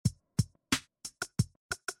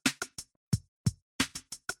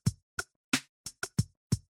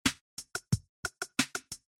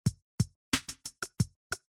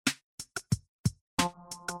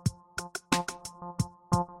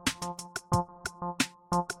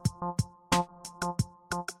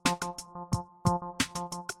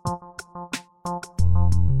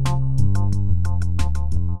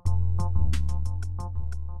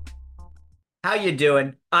How you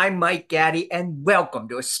doing? I'm Mike Gatty, and welcome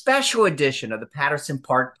to a special edition of the Patterson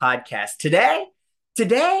Park Podcast.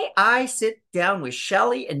 Today I sit down with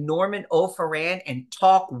Shelly and Norman O'Foran and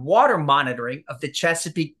talk water monitoring of the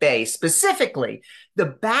Chesapeake Bay, specifically the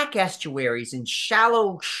back estuaries and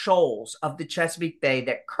shallow shoals of the Chesapeake Bay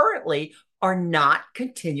that currently are not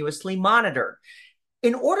continuously monitored.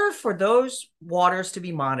 In order for those waters to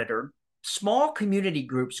be monitored, small community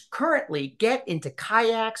groups currently get into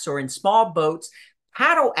kayaks or in small boats,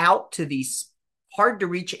 paddle out to these hard to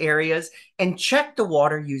reach areas, and check the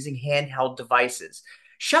water using handheld devices.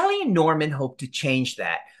 Shelley and Norman hope to change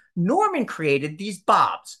that. Norman created these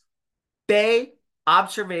bobs, bay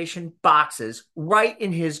observation boxes, right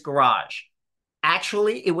in his garage.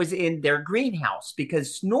 Actually, it was in their greenhouse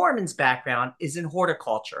because Norman's background is in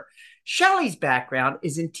horticulture. Shelley's background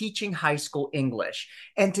is in teaching high school English.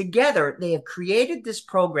 And together, they have created this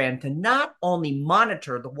program to not only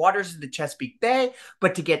monitor the waters of the Chesapeake Bay,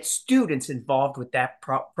 but to get students involved with that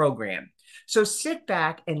program. So sit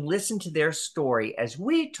back and listen to their story as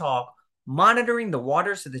we talk monitoring the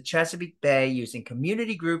waters of the Chesapeake Bay using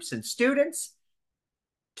community groups and students.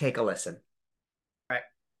 Take a listen.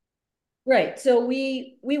 Right. So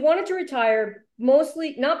we wanted to retire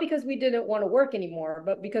mostly not because we didn't want to work anymore,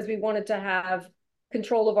 but because we wanted to have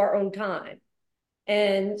control of our own time.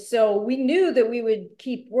 And so we knew that we would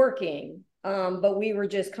keep working, but we were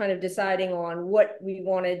just kind of deciding on what we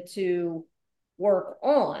wanted to work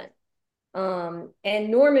on.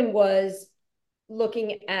 And Norman was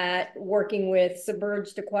looking at working with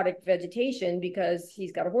submerged aquatic vegetation because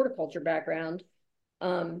he's got a horticulture background.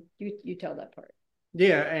 You tell that part.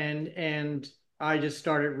 Yeah, and I just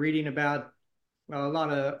started reading about a lot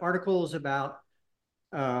of articles about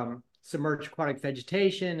submerged aquatic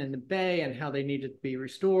vegetation in the bay and how they needed to be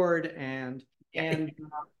restored, and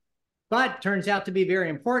but turns out to be very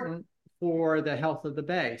important for the health of the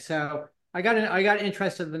bay. So I got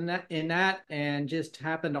interested in that, and just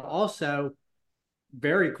happened to also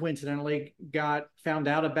very coincidentally got found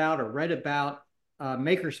out about or read about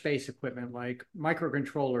Makerspace equipment like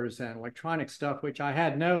microcontrollers and electronic stuff, which I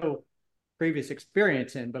had no previous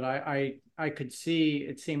experience in, but I could see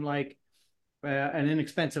it seemed like an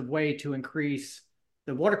inexpensive way to increase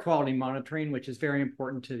the water quality monitoring, which is very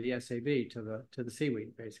important to the SAB, to the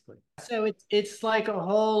seaweed, basically. So it's like a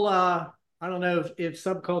whole I don't know if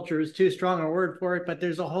subculture is too strong a word for it, but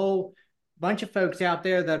there's a whole bunch of folks out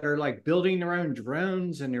there that are like building their own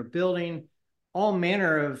drones, and they're building all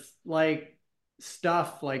manner of like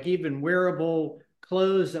stuff, like even wearable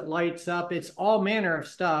clothes that lights up. It's all manner of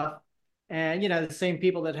stuff. And, the same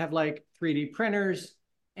people that have like 3D printers.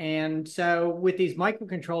 And so with these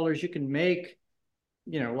microcontrollers, you can make,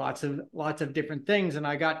 lots of different things. And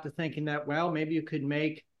I got to thinking that, well, maybe you could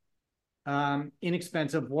make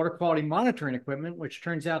inexpensive water quality monitoring equipment, which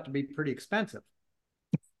turns out to be pretty expensive.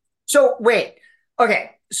 So wait,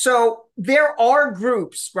 okay. So there are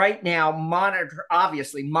groups right now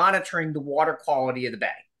obviously monitoring the water quality of the bay.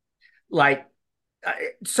 Like,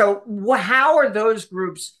 so how are those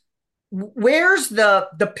groups? Where's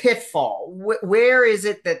the pitfall? Where is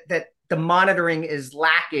it that the monitoring is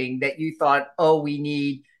lacking that you thought, oh, we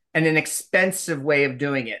need an inexpensive way of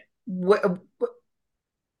doing it?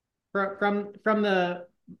 From the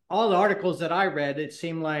all the articles that I read, it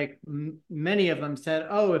seemed like many of them said,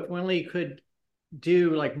 oh, if we only could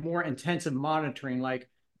do like more intensive monitoring, like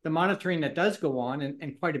the monitoring that does go on,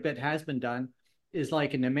 and quite a bit has been done, is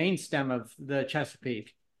like in the main stem of the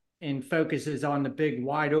Chesapeake and focuses on the big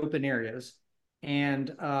wide open areas. And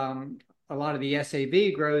a lot of the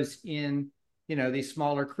SAV grows in, these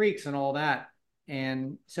smaller creeks and all that.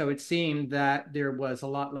 And so it seemed that there was a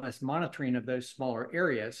lot less monitoring of those smaller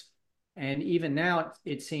areas. And even now,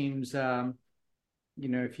 it seems,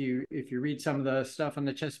 if you read some of the stuff on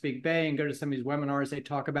the Chesapeake Bay and go to some of these webinars, they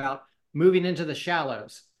talk about moving into the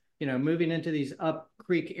shallows, moving into these up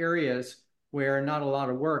creek areas where not a lot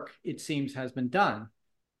of work, it seems, has been done.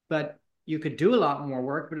 But you could do a lot more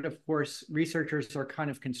work. But of course, researchers are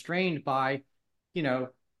kind of constrained by,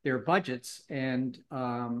 their budgets. And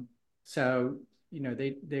so,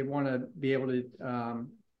 they want to be able to,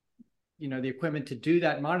 the equipment to do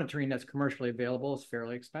that monitoring that's commercially available is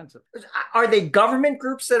fairly expensive. Are they government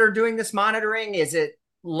groups that are doing this monitoring? Is it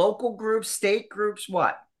local groups, state groups?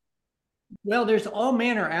 What? Well, there's all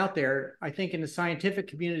manner out there. I think in the scientific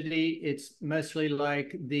community, it's mostly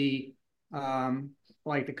like the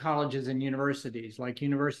colleges and universities. Like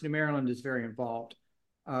University of Maryland is very involved.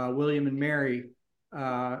 William and Mary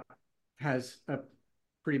has a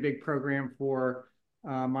pretty big program for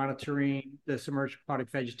monitoring the submerged aquatic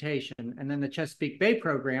vegetation. And then the Chesapeake Bay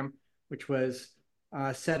program, which was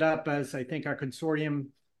set up as, I think, a consortium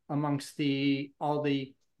amongst all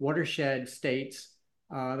the watershed states.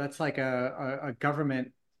 That's like a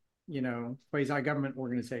government, quasi-government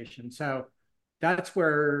organization. So that's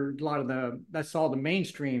where that's all the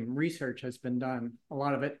mainstream research has been done, a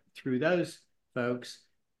lot of it through those folks.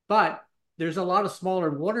 But there's a lot of smaller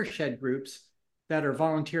watershed groups that are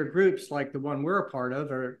volunteer groups like the one we're a part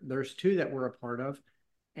of, or there's two that we're a part of.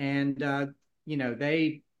 And,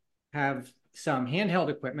 they have some handheld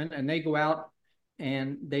equipment and they go out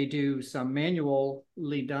and they do some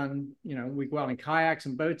manually done, we go out in kayaks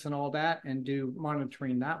and boats and all that and do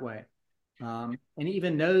monitoring that way. And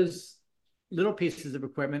even those little pieces of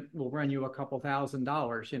equipment will run you a couple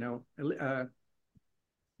 $1,000s,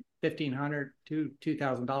 $1,500 to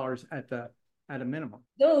 $2,000 at a minimum.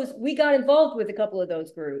 We got involved with a couple of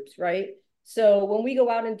those groups, right? So when we go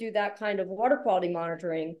out and do that kind of water quality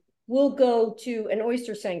monitoring, we'll go to an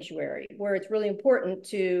oyster sanctuary where it's really important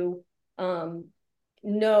to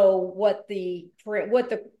know what the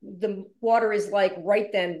water is like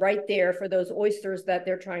right then, right there for those oysters that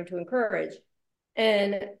they're trying to encourage.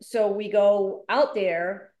 And so we go out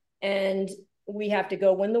there and we have to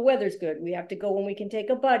go when the weather's good. We have to go when we can take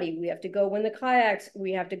a buddy. We have to go when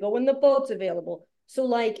we have to go when the boat's available. So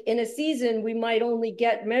like in a season, we might only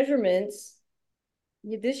get measurements.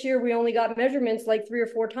 This year, we only got measurements like 3 or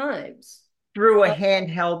 4 times. Through a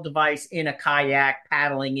handheld device in a kayak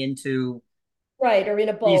paddling into right, or in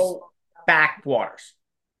a boat. Backwaters.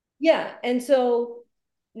 Yeah. And so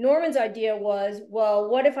Norman's idea was, well,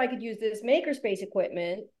 what if I could use this Makerspace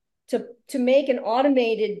equipment to make an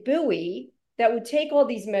automated buoy that would take all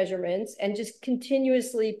these measurements and just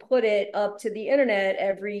continuously put it up to the internet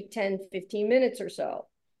every 10, 15 minutes or so.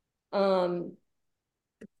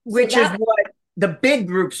 Which is what the big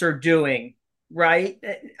groups are doing, right?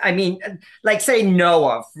 I mean, like say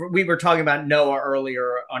NOAA, we were talking about NOAA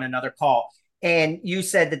earlier on another call, and you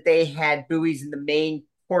said that they had buoys in the main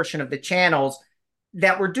portion of the channels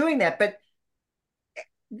that were doing that. But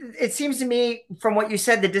it seems to me from what you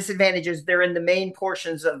said, the disadvantage is they're in the main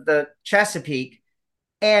portions of the Chesapeake.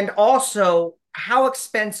 And also, how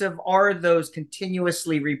expensive are those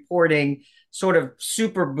continuously reporting sort of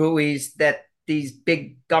super buoys that these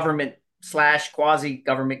big government /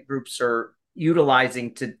 quasi-government groups are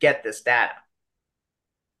utilizing to get this data?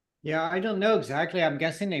 Yeah, I don't know exactly. I'm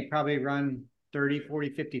guessing they probably run $30,000,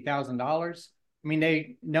 $40,000, $50,000. I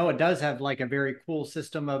mean, NOAA does have like a very cool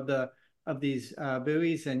system of these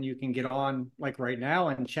buoys, and you can get on like right now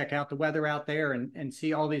and check out the weather out there and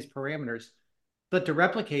see all these parameters. But to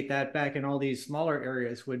replicate that back in all these smaller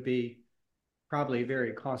areas would be probably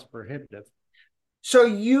very cost prohibitive. So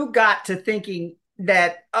you got to thinking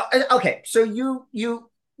that okay, so you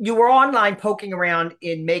were online poking around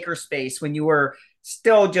in Makerspace when you were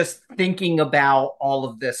still just thinking about all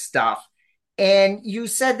of this stuff, and you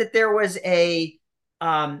said that there was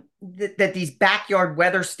that these backyard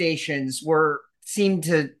weather stations seemed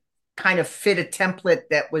to kind of fit a template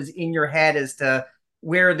that was in your head as to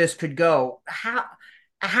where this could go. How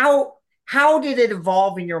did it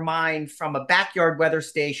evolve in your mind from a backyard weather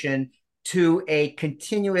station to a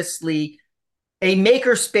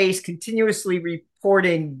Makerspace continuously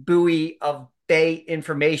reporting buoy of bay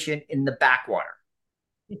information in the backwater?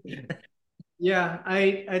 Yeah,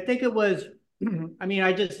 I think it was, I mean,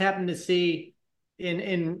 I just happened to see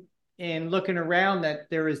in looking around that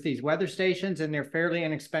there is these weather stations and they're fairly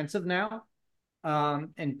inexpensive now.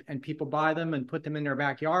 And people buy them and put them in their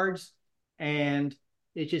backyards. And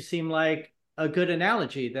it just seemed like a good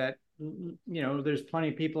analogy that, there's plenty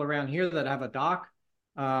of people around here that have a dock.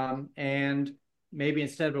 And maybe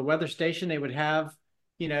instead of a weather station, they would have,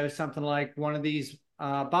 something like one of these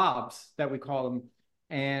bobs that we call them.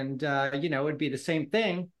 And, it would be the same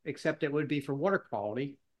thing, except it would be for water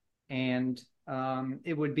quality. And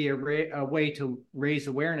it would be a way to raise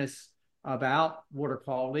awareness about water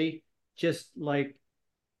quality, just like,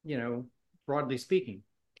 broadly speaking.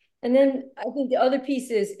 And then I think the other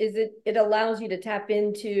piece is it allows you to tap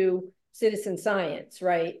into citizen science,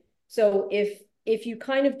 right? So if you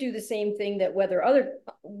kind of do the same thing that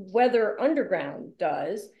Weather Underground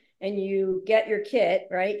does, and you get your kit,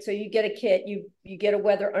 right? So you get a kit, you get a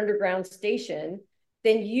Weather Underground station,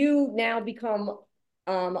 then you now become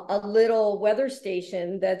a little weather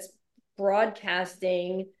station that's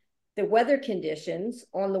broadcasting the weather conditions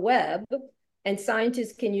on the web, and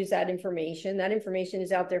scientists can use that information. That information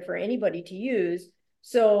is out there for anybody to use.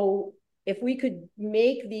 So if we could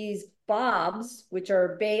make these bobs, which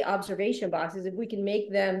are bay observation boxes, if we can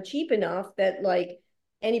make them cheap enough that like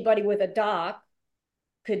anybody with a dock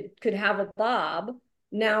could have a bob,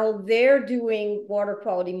 Now they're doing water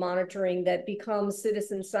quality monitoring that becomes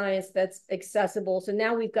citizen science that's accessible. So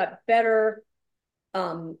now we've got better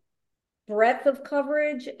breadth of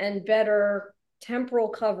coverage and better temporal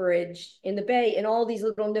coverage in the bay in all these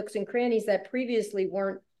little nooks and crannies that previously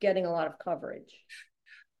weren't getting a lot of coverage.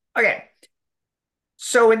 Okay.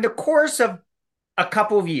 So in the course of a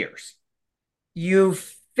couple of years,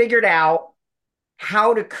 you've figured out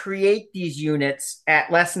how to create these units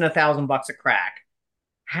at less than $1,000 a crack,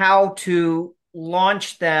 how to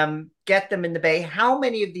launch them, get them in the bay. How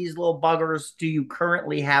many of these little buggers do you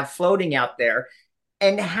currently have floating out there?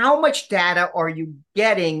 And how much data are you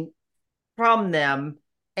getting from them?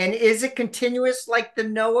 And is it continuous like the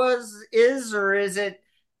NOAA's is, or is it,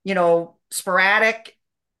 sporadic?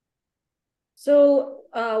 So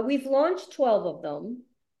we've launched 12 of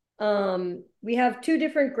them. We have two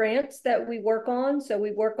different grants that we work on. So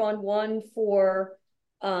we work on one for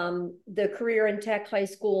the Career and Tech High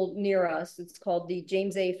School near us. It's called the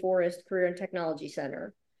James A. Forrest Career and Technology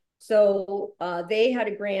Center. So they had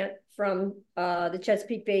a grant from the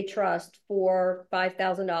Chesapeake Bay Trust for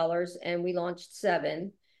 $5,000, and we launched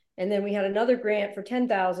 7. And then we had another grant for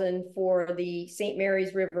 $10,000 for the St.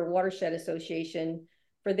 Mary's River Watershed Association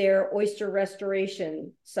for their oyster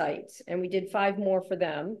restoration sites. And we did 5 more for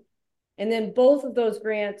them. And then both of those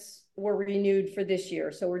grants were renewed for this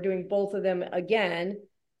year. So we're doing both of them again.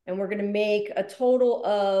 And we're going to make a total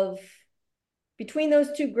of, between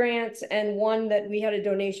those 2 grants and one that we had a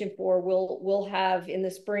donation for, we'll have in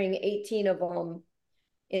the spring 18 of them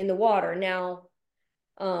in the water. Now,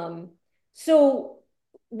 so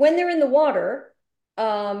when they're in the water,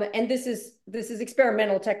 and this is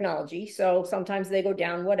experimental technology, so sometimes they go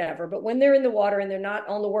down, whatever. But when they're in the water and they're not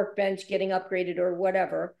on the workbench getting upgraded or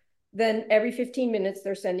whatever, then every 15 minutes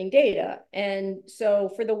they're sending data. And so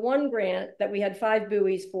for the one grant that we had 5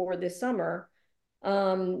 buoys for this summer,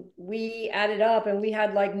 we added up and we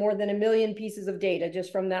had like more than 1 million pieces of data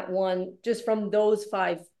just from just from those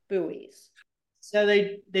 5 buoys. So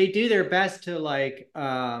they do their best to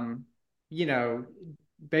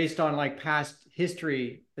based on like past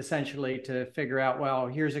history, essentially to figure out, well,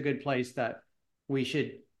 here's a good place that we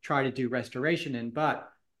should try to do restoration in, but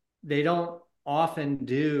they don't often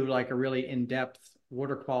do like a really in-depth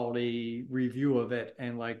water quality review of it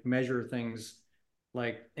and like measure things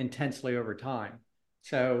like intensely over time.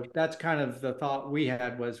 So that's kind of the thought we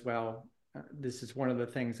had was, well, this is one of the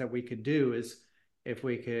things that we could do is if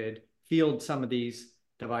we could field some of these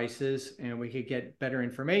devices and we could get better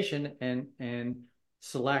information and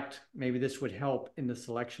select, maybe this would help in the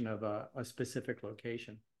selection of a specific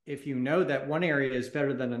location. If you know that one area is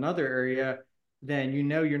better than another area, then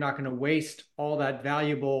you're not going to waste all that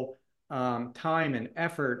valuable time and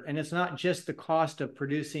effort. And it's not just the cost of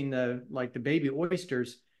producing the baby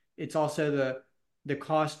oysters. It's also the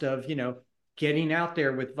cost of, getting out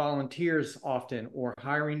there with volunteers often or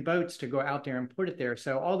hiring boats to go out there and put it there.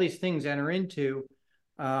 So all these things enter into,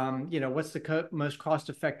 what's the most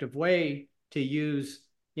cost-effective way to use,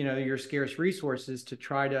 your scarce resources to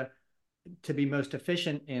try to be most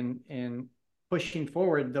efficient in pushing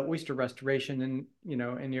forward the oyster restoration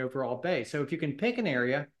in the overall bay. So if you can pick an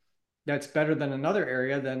area that's better than another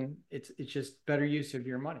area, then it's just better use of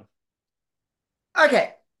your money.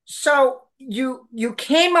 Okay, so you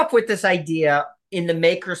came up with this idea in the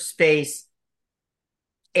Makerspace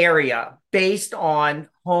area based on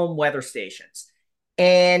home weather stations,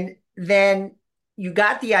 and then you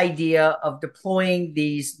got the idea of deploying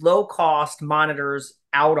these low-cost monitors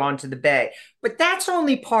out onto the bay. But that's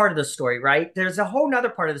only part of the story, right? There's a whole nother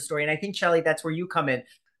part of the story, and I think, Shelly, that's where you come in.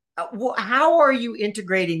 How are you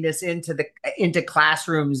integrating this into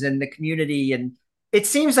classrooms and the community? And it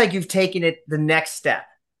seems like you've taken it the next step.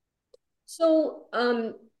 So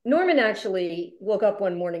Norman actually woke up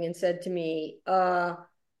one morning and said to me,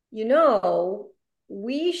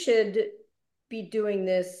 we should be doing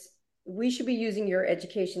this. We should be using your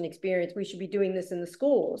education experience. We should be doing this in the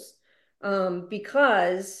schools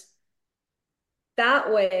because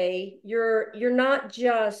that way you're not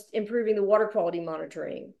just improving the water quality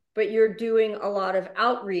monitoring, but you're doing a lot of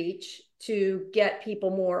outreach to get people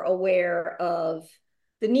more aware of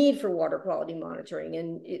the need for water quality monitoring.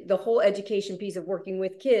 And the whole education piece of working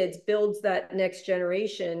with kids builds that next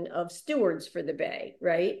generation of stewards for the bay,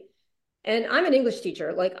 right? And I'm an English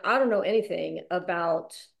teacher. Like, I don't know anything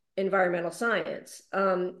about environmental science.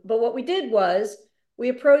 But what we did was we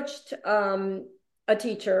approached a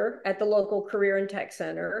teacher at the local career and tech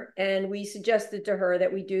center, and we suggested to her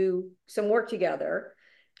that we do some work together.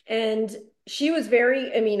 And she was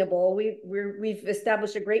very amenable. We've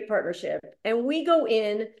established a great partnership, and we go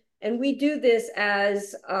in And we do this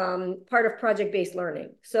as part of project-based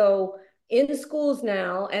learning. So in schools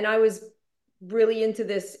now, and I was really into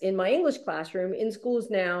this in my English classroom, in schools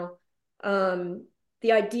now,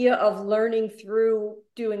 the idea of learning through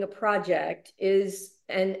doing a project is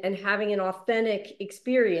and having an authentic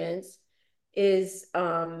experience is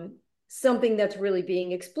something that's really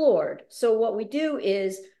being explored. So what we do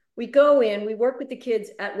is we go in, we work with the kids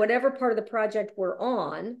at whatever part of the project we're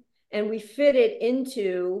on, and we fit it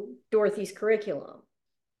into Dorothy's curriculum.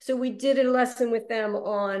 So we did a lesson with them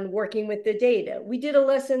on working with the data. We did a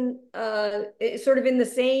lesson sort of on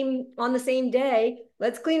the same day.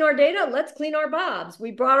 Let's clean our data. Let's clean our bobs.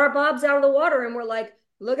 We brought our bobs out of the water and we're like,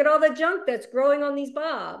 look at all the junk that's growing on these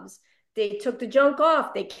bobs. They took the junk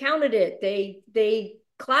off. They counted it. They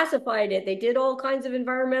classified it. They did all kinds of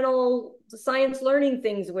environmental science learning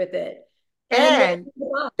things with it. And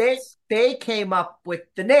they came up with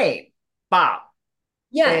the name, Bob.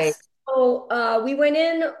 Yes. So we went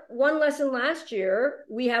in one lesson last year.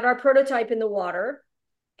 We had our prototype in the water,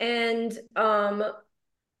 and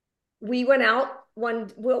we went out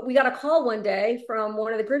we got a call one day from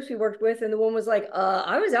one of the groups we worked with, and the woman was like,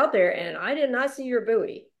 I was out there and I did not see your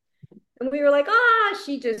buoy. And we were like,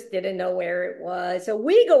 she just didn't know where it was. So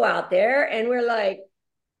we go out there and we're like,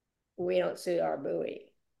 we don't see our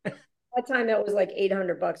buoy. That time that was like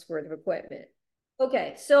 $800 worth of equipment.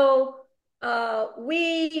 Okay, so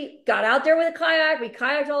we got out there with a kayak. We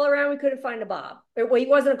kayaked all around. We couldn't find a bob. Well, he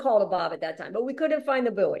wasn't called a bob at that time, but we couldn't find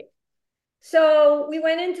the buoy. So we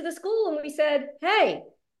went into the school and we said, hey,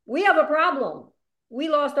 we have a problem. We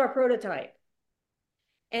lost our prototype.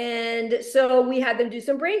 And so we had them do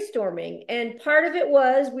some brainstorming. And part of it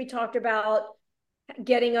was we talked about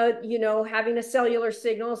getting having a cellular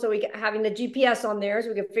signal. So having the GPS on there so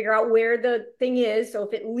we can figure out where the thing is. So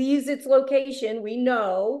if it leaves its location, we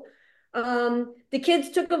know. The kids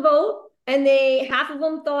took a vote and half of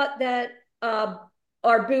them thought that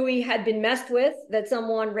our buoy had been messed with, that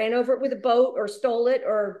someone ran over it with a boat or stole it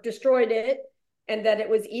or destroyed it, and that it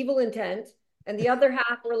was evil intent. And the other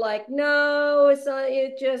half were like, no, it's not,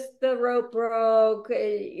 it just, the rope broke,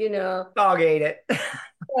 Dog ate it.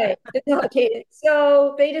 Right, the dog ate it.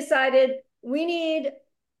 So they decided we need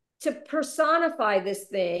to personify this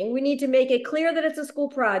thing. We need to make it clear that it's a school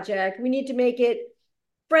project. We need to make it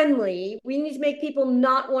friendly. We need to make people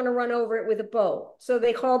not want to run over it with a boat. So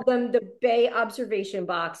they called them the Bay observation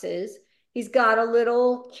boxes. He's got a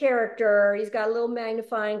little character. He's got a little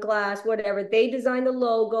magnifying glass, whatever. They designed the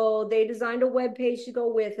logo. They designed a web page to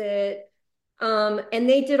go with it. And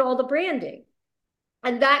they did all the branding.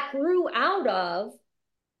 And that grew out of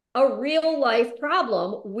a real life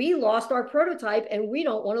problem. We lost our prototype and we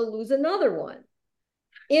don't want to lose another one.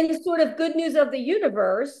 In sort of good news of the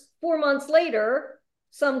universe, 4 months later,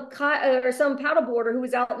 some paddleboarder who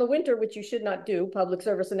was out in the winter, which you should not do, public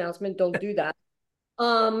service announcement, don't do that,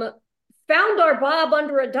 found our bob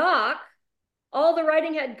under a dock. All the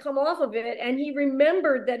writing had come off of it, and he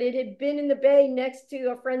remembered that it had been in the bay next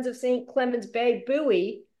to a Friends of St. Clements Bay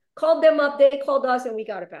buoy, called them up, they called us, and we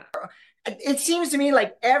got it back. It seems to me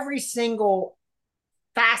like every single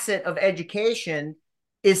facet of education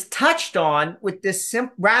is touched on with this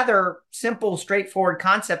rather simple, straightforward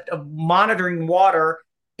concept of monitoring water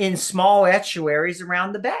in small estuaries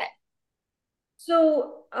around the bay.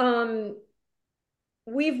 So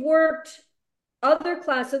we've worked other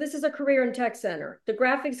class. So this is a career and tech center. The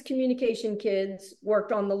graphics communication kids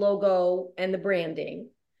worked on the logo and the branding.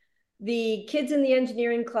 The kids in the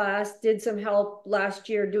engineering class did some help last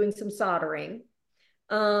year doing some soldering.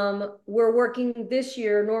 We're working this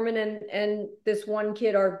year, Norman and this one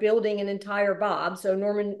kid are building an entire bob. So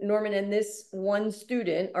Norman and this one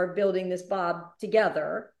student are building this bob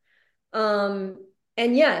together. And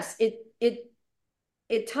yes,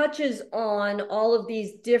 it touches on all of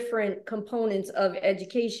these different components of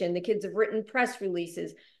education. The kids have written press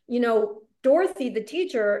releases. Dorothy, the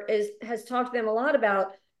teacher, has talked to them a lot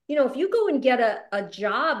about, if you go and get a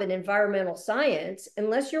job in environmental science,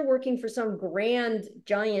 unless you're working for some grand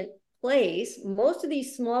giant place, most of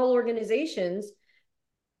these small organizations,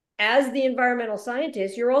 as the environmental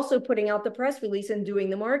scientist, you're also putting out the press release and doing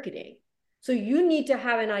the marketing. So you need to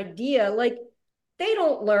have an idea. Like, they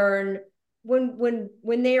don't learn when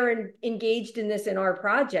they are engaged in this in our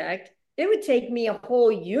project. It would take me a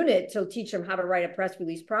whole unit to teach them how to write a press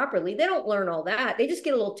release properly. They don't learn all that. They just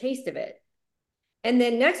get a little taste of it. And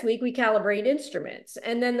then next week we calibrate instruments.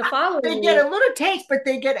 And then the following they get a little taste, but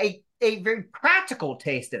they get a very practical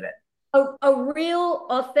taste of it. A real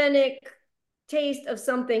authentic taste of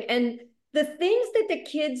something. And the things that the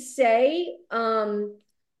kids say,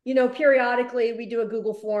 periodically we do a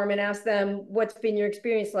Google form and ask them what's been your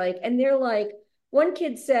experience like. And they're like, one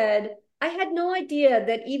kid said, I had no idea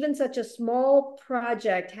that even such a small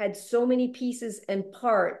project had so many pieces and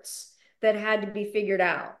parts that had to be figured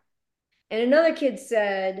out. And another kid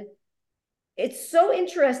said, it's so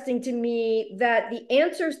interesting to me that the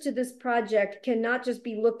answers to this project cannot just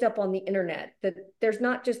be looked up on the internet, that there's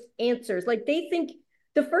not just answers. Like they think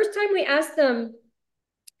the first time we asked them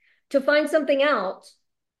to find something out,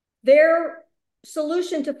 their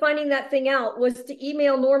solution to finding that thing out was to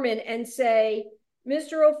email Norman and say,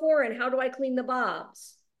 Mr. O'Foran, how do I clean the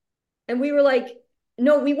bobs? And we were like,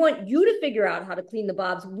 no, we want you to figure out how to clean the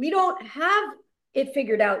bobs. We don't have it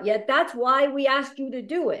figured out yet. That's why we asked you to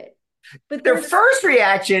do it. But Their first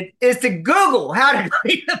reaction is to Google how to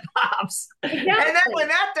clean the bobs. Exactly. And then when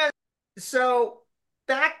that does, so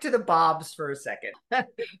back to the bobs for a second. But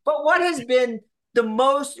what has been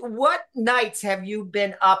what nights have you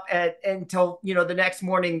been up at until, the next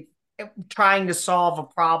morning trying to solve a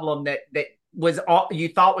problem that was all you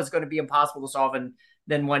thought was going to be impossible to solve, and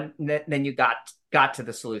then you got to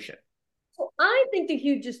the solution? So I think the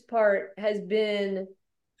hugest part has been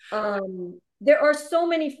there are so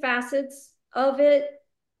many facets of it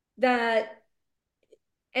that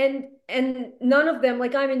and none of them,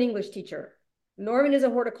 like I'm an English teacher. Norman is a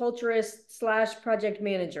horticulturist / project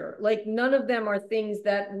manager. Like none of them are things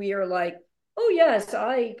that we are like, oh yes,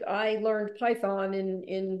 I learned Python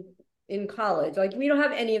in college. Like we don't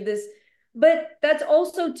have any of this. But that's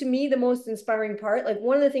also to me the most inspiring part. Like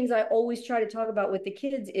one of the things I always try to talk about with the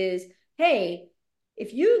kids is, hey,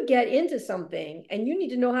 if you get into something and you need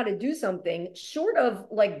to know how to do something short of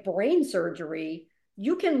like brain surgery,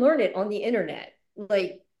 you can learn it on the internet.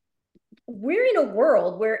 Like we're in a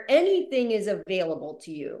world where anything is available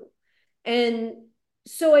to you. And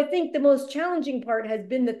so I think the most challenging part has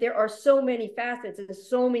been that there are so many facets and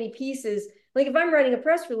so many pieces. Like if I'm writing a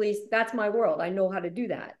press release, that's my world. I know how to do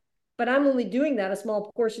that. But I'm only doing that a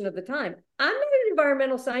small portion of the time. I'm not an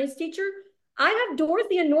environmental science teacher. I have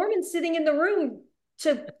Dorothy and Norman sitting in the room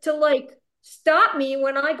to like stop me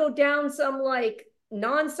when I go down some like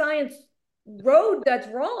non-science road that's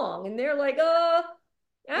wrong. And they're like,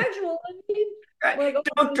 actually, like,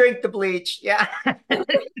 don't drink the bleach. Yeah.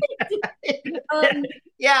 um,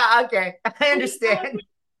 Yeah, okay. I understand.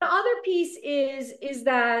 the other piece is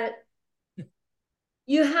that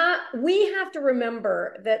we have to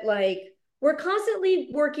remember that like we're constantly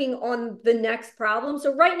working on the next problem.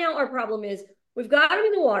 So right now our problem is we've got them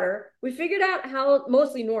in the water. We figured out how,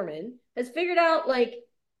 mostly Norman has figured out like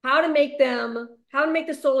how to make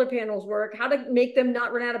the solar panels work, how to make them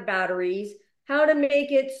not run out of batteries, how to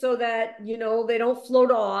make it so that, they don't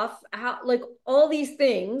float off, how, like all these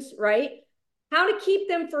things, right? How to keep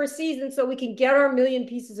them for a season so we can get our million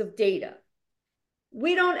pieces of data.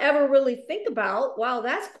 We don't ever really think about, wow,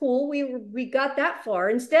 that's cool. We got that far.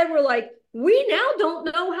 Instead, we're like, we now don't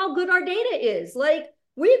know how good our data is. Like,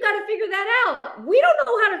 we've got to figure that out. We don't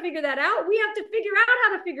know how to figure that out. We have to figure out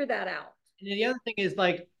how to figure that out. And the other thing is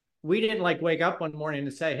like, we didn't like wake up one morning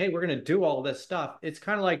and say, hey, we're going to do all this stuff. It's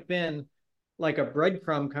kind of like been like a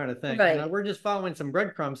breadcrumb kind of thing. Right. We're just following some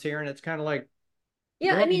breadcrumbs here. And it's kind of like,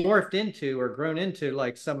 yeah, I mean, morphed into or grown into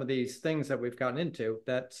like some of these things that we've gotten into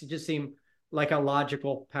that just seem like a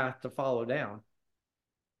logical path to follow down.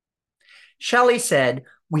 Shelly said,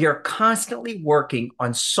 we are constantly working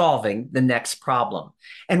on solving the next problem.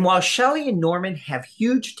 And while Shelly and Norman have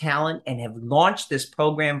huge talent and have launched this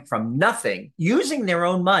program from nothing using their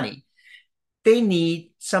own money, they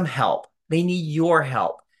need some help. They need your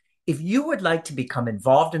help. If you would like to become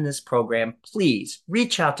involved in this program, please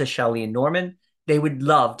reach out to Shelly and Norman. They would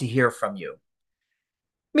love to hear from you.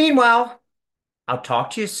 Meanwhile, I'll talk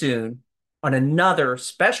to you soon on another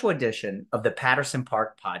special edition of the Patterson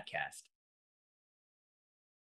Park Podcast.